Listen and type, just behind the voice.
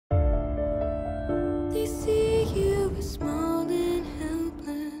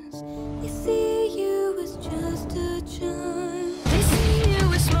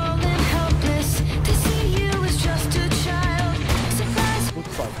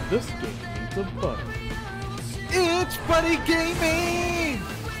This game needs a buddy. It's BuddyGaming!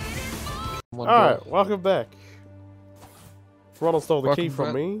 Alright, welcome back. Ronald stole the key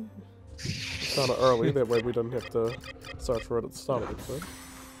from me. Kinda early, that way we didn't have to search for it at the start of the episode.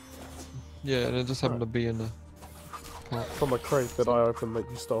 Yeah, and it just happened to be in the... From a crate that I opened that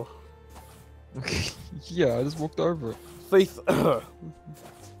you stole. Yeah, I just walked over it. Thief! Oh,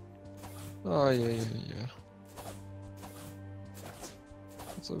 yeah.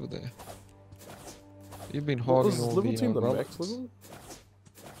 What's over there? You've been hogging all level the 2 the relics. max level?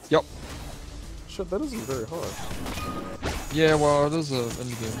 Yep. Shit, that isn't very hard. Yeah, well, it is a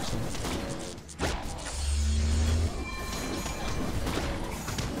indie game, so...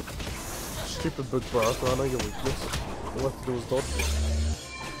 Stupid big bark, I know your weakness. All I have to do is dodge it.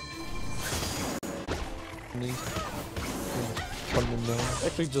 Cut them down.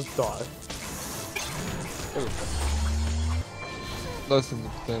 Actually, just die. There we go. Those things are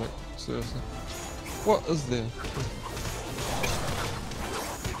pathetic, seriously. What is there?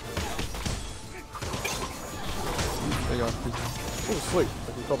 There you go, Oh, sweet.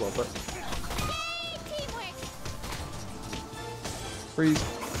 I can cover up that. Freeze.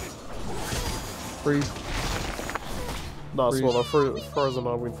 Freeze. Nice one. I frozen.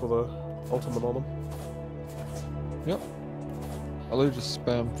 I went for the ultimate on him. Yep. I literally just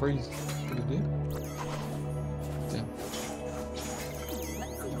spam freeze. What did you do? Yeah.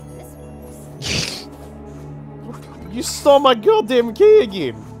 You stole my goddamn key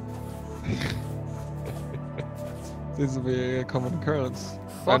again! This will be a common occurrence.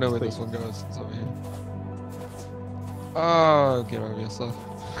 I know where this one goes. It's over here. Oh, get over yourself.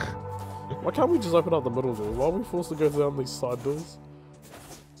 Why can't we just open up the middle door? Why are we forced to go down these side doors?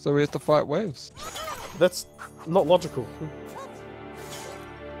 So we have to fight waves. That's not logical.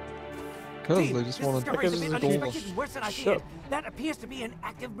 Because they just want to... Worse than I feared. That appears to be an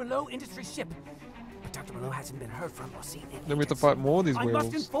active Malo industry ship. But Dr. Malo hasn't been heard from or seen. Then we have to fight more of these I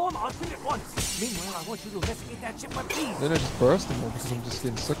werewolves. must inform Osprey at once. Meanwhile, I want you to investigate that ship, but please. Then I just burst them all because I'm just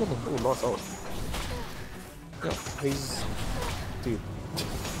getting sick of them. Oh, nice ult. Yep. He's... dead.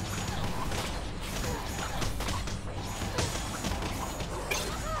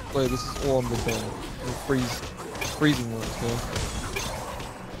 Wait, this is all on the freezing ones here.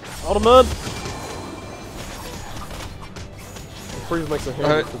 Ultimate! The freeze makes a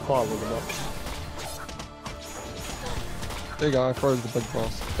hand for fire with enough. There you go, I froze the big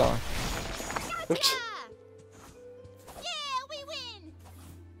boss. Die. Yeah, we win.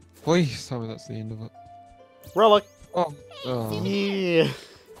 Please tell me that's the end of it. Relic! Oh. Yeah!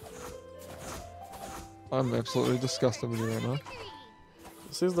 I'm absolutely disgusted with you right now.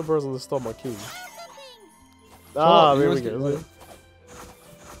 This is the person that stole my key. Oh, There we go.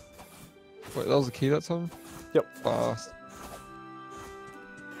 Wait, that was the key that time? Yep. Fast.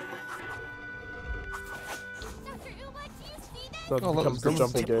 So it becomes the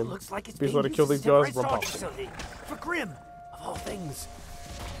jumping game. Like it's Be sure to kill these guys, run past them. For Grim, of all things.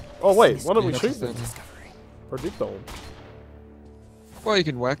 Oh wait, why don't we Yeah, shoot them? Discovery. Or did them? Well, you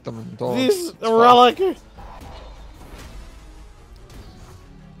can whack them and dodge. This It's fine. Relic!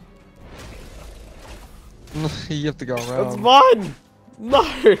 You have to go That's around. mine! No!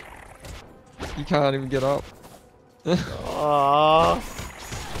 You can't even get up. Ah!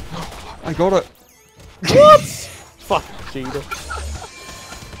 I got it. What? Fuck, cheater.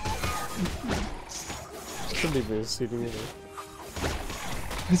 Shouldn't even be sitting in there.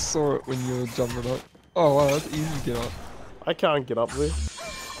 I saw it when you were jumping up. Oh wow, that's easy to get up. I can't get up there.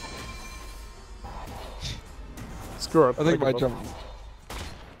 Screw it. I think my my jump.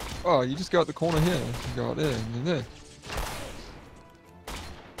 Oh, you just go out the corner here. You go out there and then there.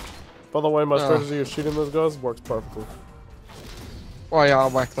 By the way, my strategy of shooting those guys works perfectly. Oh yeah,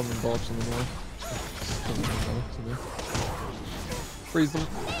 I'll whack them and dodge them anyway. Doesn't really matter to me. Freeze them.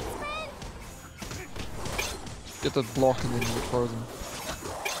 Get the block and then you get frozen.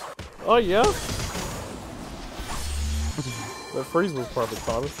 Oh yeah? That freeze was perfect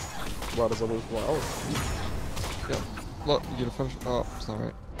timing. Right as I lose my hours. Yeah. Look, you get a finish. Oh, it's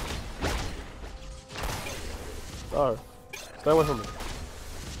alright. Oh. Stay away from me.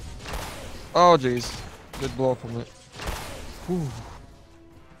 Oh jeez. They'd blow up on it. Whew.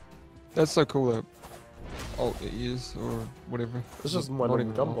 That's so cool that alt it is, or whatever. It's just my not normal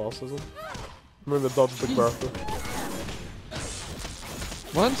even gun alt. boss, isn't it? Remember the dodge big barker.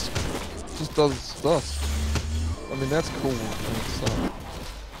 Mine's just does dust. I mean, that's cool.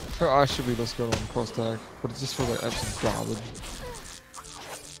 Her eye should be this good on cross tag, but it just feels like absolute garbage.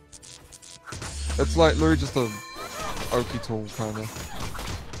 It's like literally just a Oki tool, kinda.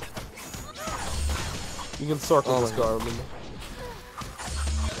 You can circle this guy, remember?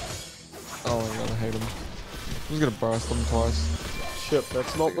 Oh my god, I hate him. I'm just gonna burst them twice. Shit,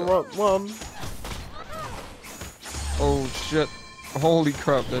 that's not the right one. Oh shit. Holy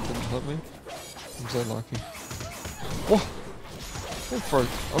crap, that didn't hurt me. I'm so lucky. What?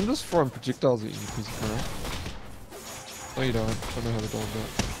 I'm just throwing projectiles at you, piece of crap. No you don't. I don't know how to do that.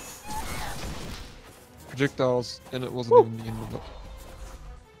 Projectiles, and it wasn't even the end of it.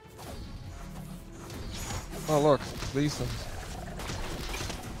 Oh look, these things.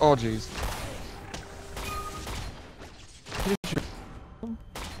 Oh jeez.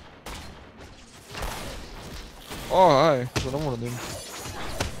 Oh hi, I don't want them.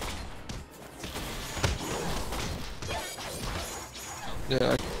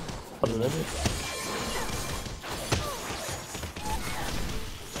 Yeah, I don't know.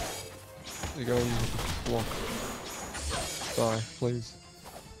 There you go, you block. Die, please.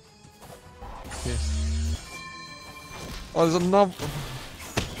 Yes. Oh, there's another.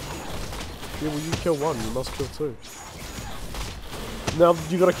 Yeah, well, you kill one, you must kill two. Now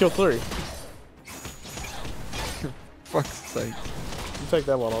you gotta kill three. Fuck's sake. You take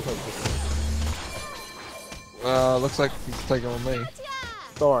that one, I'll take this one. Looks like he's taking on me.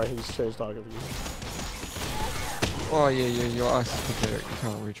 Don't worry, he's changed target for you. Oh yeah, your ice is pathetic. You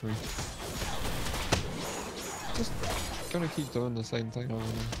can't reach me. Just gonna keep doing the same thing over and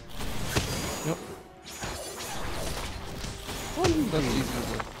over. Yep. That's easy,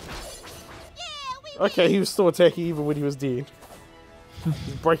 isn't it? Okay, he was still attacking even when he was dead.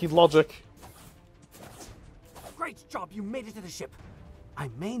 He's breaking logic. Great job, you made it to the ship. I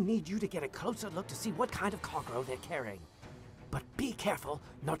may need you to get a closer look to see what kind of cargo they're carrying. But be careful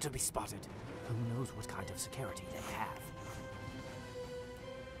not to be spotted. Who knows what kind of security they have.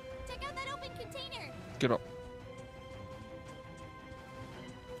 Check out that open container. Get up.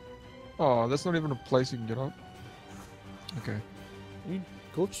 Oh, that's not even a place you can get up. Okay. You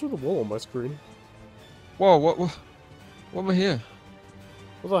glitched through the wall on my screen. Whoa, what am I here?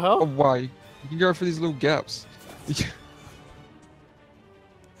 What the hell? Oh, why? You can go for these little gaps.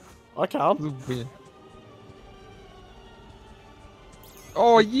 I can't. A little weird.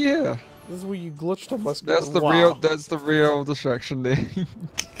 Oh yeah. This is where you glitched on my screen. That's the real distraction there.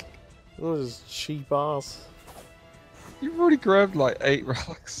 This is cheap ass. You've already grabbed like 8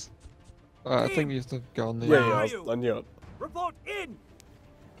 relics. I think you have to go on there. Yeah, I knew it. Report in!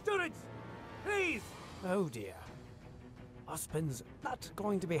 Students, please! Oh dear. Ospen's not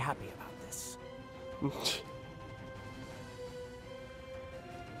going to be happy about this.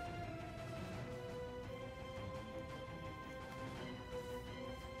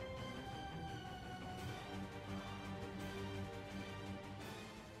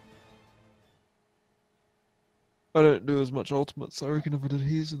 I don't do as much ultimates, so I reckon if I did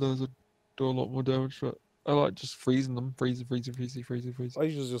his, those would do a lot more damage, but I like just freezing them. Freeze. I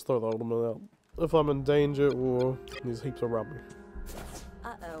usually just throw the ultimate out. If I'm in danger or there's heaps around me.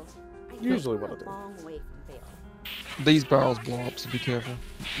 Uh-oh. Usually what I do. Long way from fail. These barrels blow up, so be careful.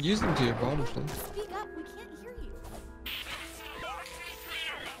 Use them to your advantage, though. Speak up, we can't hear you.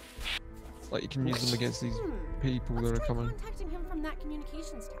 Like, you can use them against these people that are coming. Contacting him from that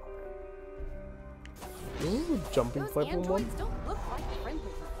communications tower. This is a jumping Those platform one. androids don't look like a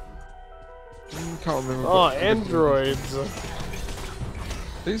friendly kind. Can't remember. Oh, androids.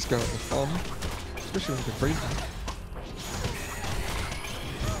 These guys are fun. Especially when they're freezing.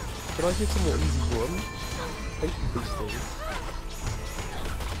 Can I get some more easy one? I hate these things.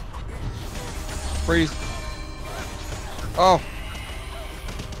 Freeze. Oh.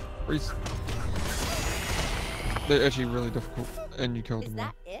 Freeze. They're actually really difficult, and you killed Is them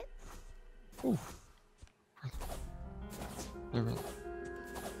that all. it? Ooh. No, really.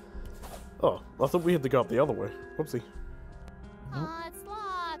 Oh, I thought we had to go up the other way. Whoopsie. Aw, it's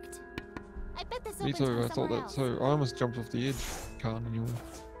locked. I bet this Me opens too, from I thought somewhere that else. too. I almost jumped off the edge. Can't anymore.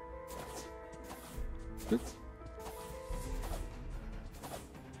 Good.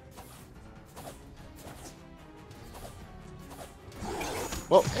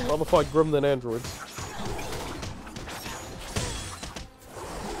 Well, I'd rather fight Grim than androids.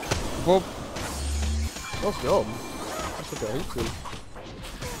 Bob. Let's go. That's okay, he's good.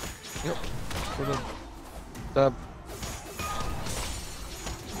 Yep. Put a dab.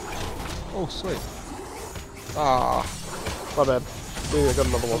 Oh, sweet. Ah. My bad. Maybe I got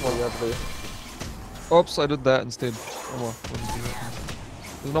another one for you over there. Oops, I did that instead. Oh, well, I didn't do that.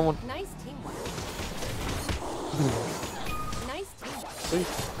 There's no one. Nice teamwork. Nice teamwork. See?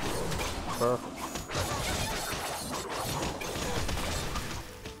 Perfect.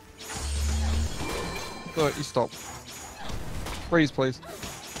 No, you stop. Freeze, please.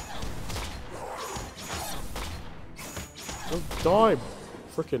 Don't die,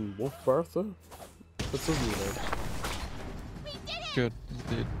 Frickin' Wolf Bertha? That's his new name. Good. He's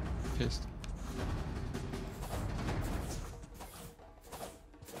dead. Pissed.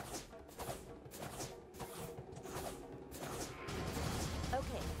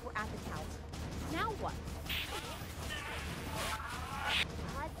 Okay, we're at the tower. Now what?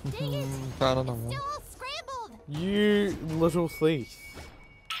 God dang it! Found another one. Still all scrambled! You little thief.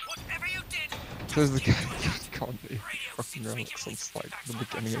 Whatever you did, There's the guy. Can't be fucking relics on like the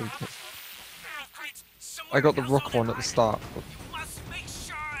beginning of the game. I got the rock one at the start. But must make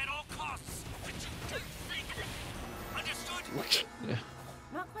sure at all costs that you don't think. Understood? yeah.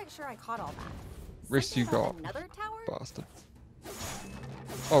 Not quite sure I caught all that. Rest you Something got. about another tower? Bastard.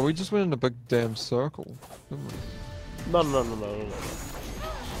 Oh, we just went in a big damn circle, didn't we? No.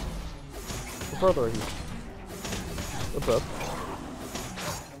 We're further in. What's up?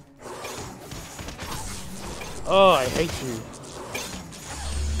 Oh, I hate you.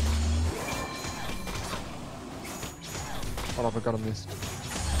 Oh, I got a mist.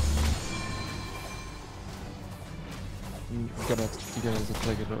 You're gonna have to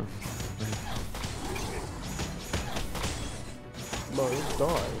take it over. No, you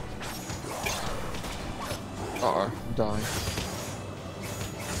die. Uh-oh, I'm dying.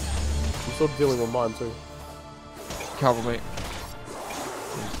 I'm still dealing with mine too. Cover me.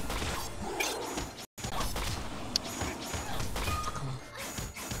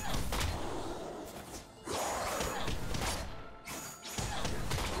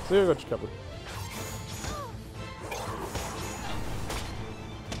 See, I got you covered.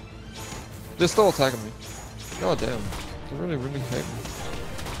 They're still attacking me. God damn. They really hate me.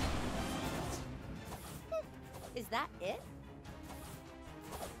 Is that it?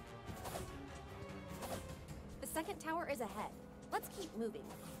 The second tower is ahead. Let's keep moving.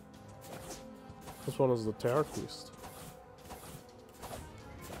 This one is the tower quest.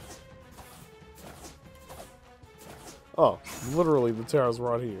 Oh, literally the tower's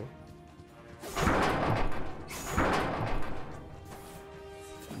right here.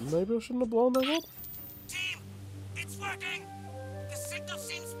 Maybe I shouldn't have blown that up? Team, it's working! The signal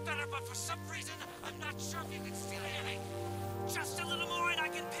seems better, but for some reason, I'm not sure if you can steal anything. Just a little more and I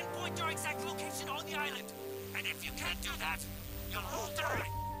can pinpoint your exact location on the island. And if you can't do that, you'll all die.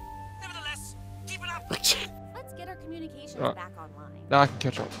 Nevertheless, keep it up! Let's get our communications Alright. back online. Now I can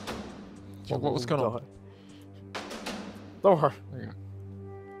catch up. What's going on? Don't worry. There you go.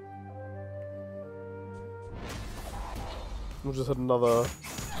 We'll just hit another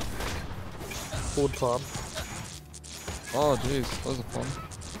forward climb. Oh jeez, those are fun.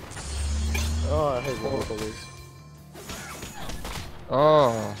 Oh, I hate when with all these.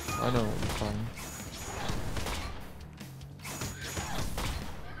 Oh, I know what you're playing.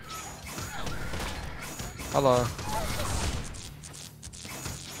 Hello.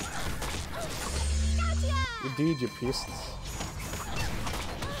 Indeed, you pests.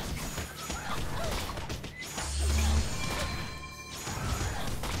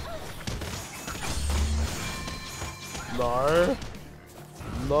 No.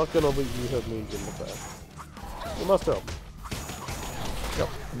 I'm not gonna let you hit me again with that. You must help. Yep,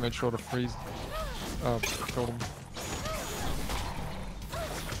 I made sure to freeze. Killed him.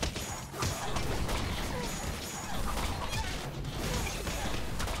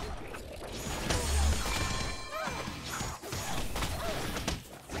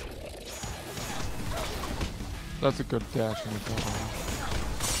 That's a good dash in the corner.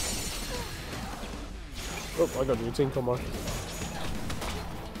 Oh, I got routine, come on.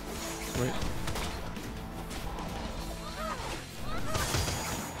 Wait.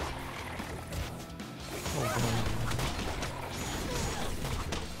 Oh,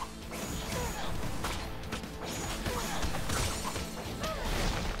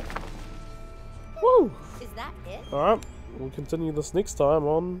 boy. Woo! Is that it? Alright, we'll continue this next time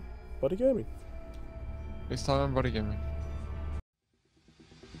on BuddyGaming. Next time, BuddyGaming.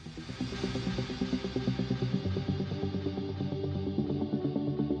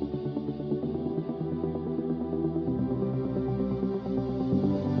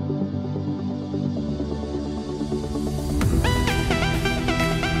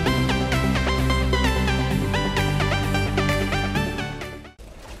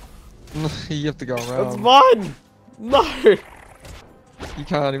 You have to go around. That's mine! No! You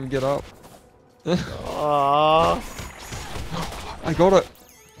can't even get up. Ah. I got it.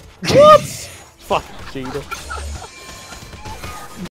 What? Fuck, cheater.